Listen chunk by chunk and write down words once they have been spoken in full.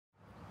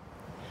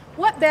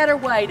what better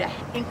way to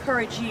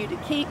encourage you to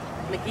keep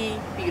Magee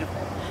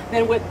beautiful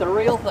than with the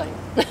real thing?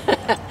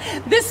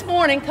 This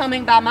morning,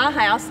 coming by my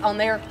house on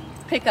their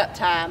pickup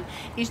time,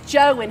 is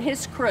Joe and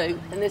his crew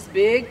in this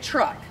big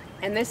truck.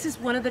 And this is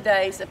one of the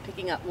days of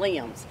picking up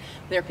limbs.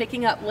 They're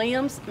picking up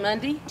limbs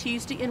Monday,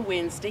 Tuesday, and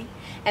Wednesday.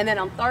 And then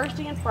on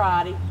Thursday and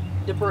Friday,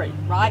 debris,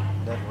 right?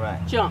 That's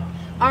right. Junk.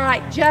 All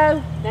right,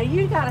 Joe, now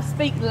you got to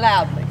speak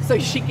loudly so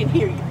she can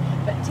hear you.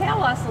 But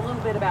tell us a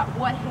little bit about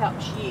what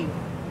helps you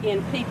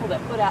in people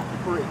that put out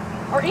debris,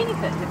 or anything,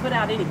 that put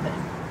out anything.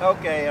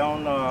 Okay,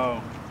 on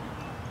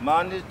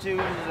Mondays,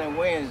 Tuesdays, and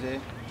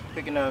Wednesdays,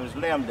 picking up is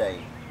limb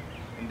day.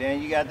 And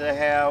then you got to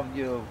have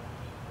your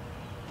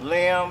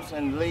limbs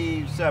and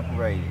leaves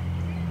separated.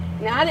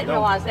 Now, I didn't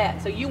realize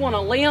that. So you want a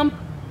limb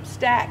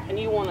stack and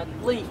you want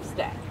a leaf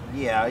stack.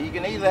 Yeah, you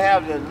can either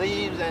have the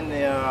leaves and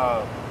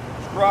the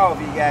straw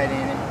if you got in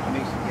it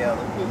mixed together,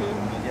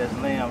 and just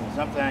limbs.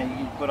 Sometimes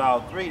you can put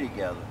all three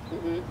together,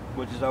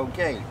 which is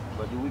okay.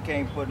 But we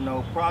can't put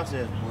no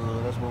processed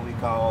wood. That's what we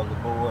call the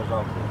boards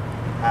off the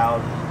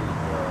houses,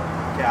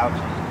 the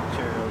couches, the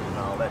chairs, and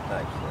all that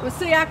type of stuff. Well,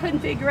 see, I couldn't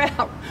figure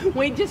out.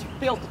 We just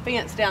built a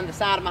fence down the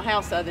side of my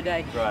house the other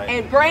day, Right.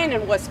 and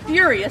Brandon was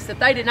furious that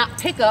they did not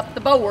pick up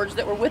the boards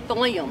that were with the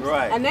limbs.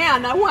 Right. And now I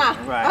know why.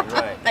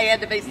 Right. They had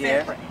to be Yeah.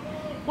 separate.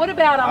 What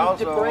about on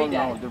Also, debris day?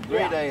 on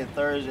debris day is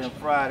Thursday and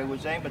Friday,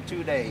 which ain't but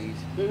 2 days,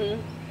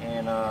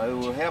 and it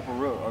will help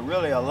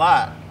really a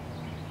lot,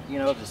 you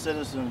know, if the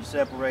citizens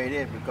separate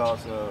it,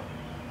 because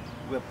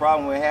the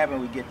problem we're having,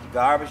 we get the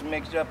garbage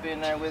mixed up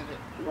in there with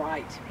it.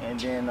 Right. And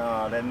then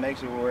that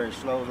makes it where it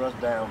slows us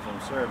down from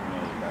serving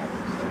everybody.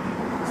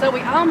 So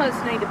we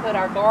almost need to put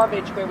our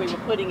garbage where we were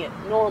putting it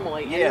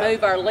normally and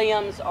move our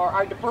limbs or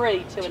our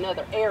debris to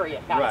another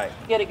area, kind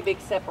of get a big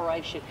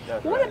separation.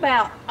 That's what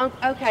about,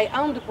 okay,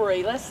 on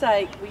debris, let's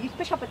say, will you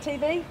pick up a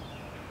TV?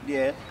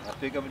 Yes, I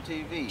pick up a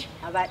TV.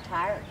 How about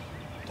tires?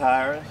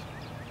 Tires,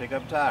 pick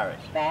up tires.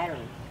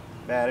 Batteries?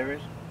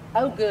 Batteries.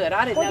 Oh, good.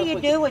 I didn't know. What do you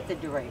do with the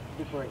debris?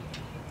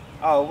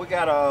 Oh, we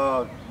got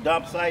a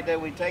dump site that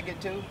we take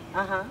it to.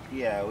 Uh-huh.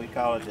 Yeah, we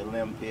call it the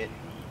limb pit.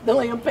 The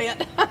limb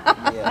pit.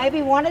 Yeah.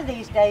 Maybe one of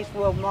these days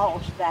we'll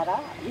mulch that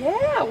up.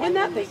 Yeah, wouldn't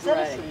that be great?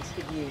 Citizens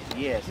could use it.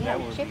 Yes, Yeah,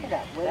 that would chip be. it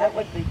up. That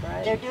would be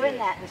great. They're doing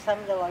that in some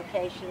of the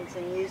locations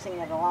and using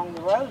it along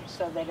the road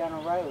so they don't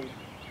erode.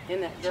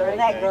 Isn't that Isn't great?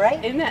 that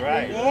great? Isn't that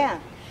Right. neat? Yeah.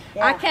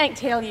 I can't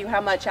tell you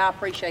how much I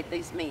appreciate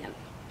these men,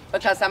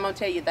 because I'm going to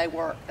tell you, they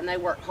work, and they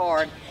work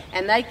hard,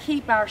 and they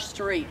keep our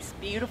streets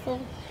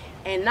beautiful,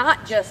 and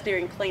not just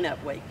during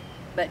cleanup week,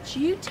 but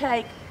you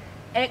take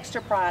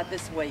extra pride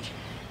this week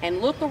and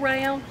look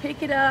around,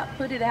 pick it up,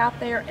 put it out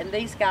there, and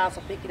these guys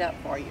will pick it up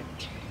for you.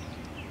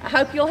 I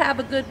hope you'll have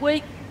a good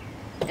week,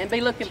 and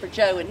be looking for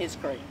Joe and his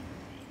crew.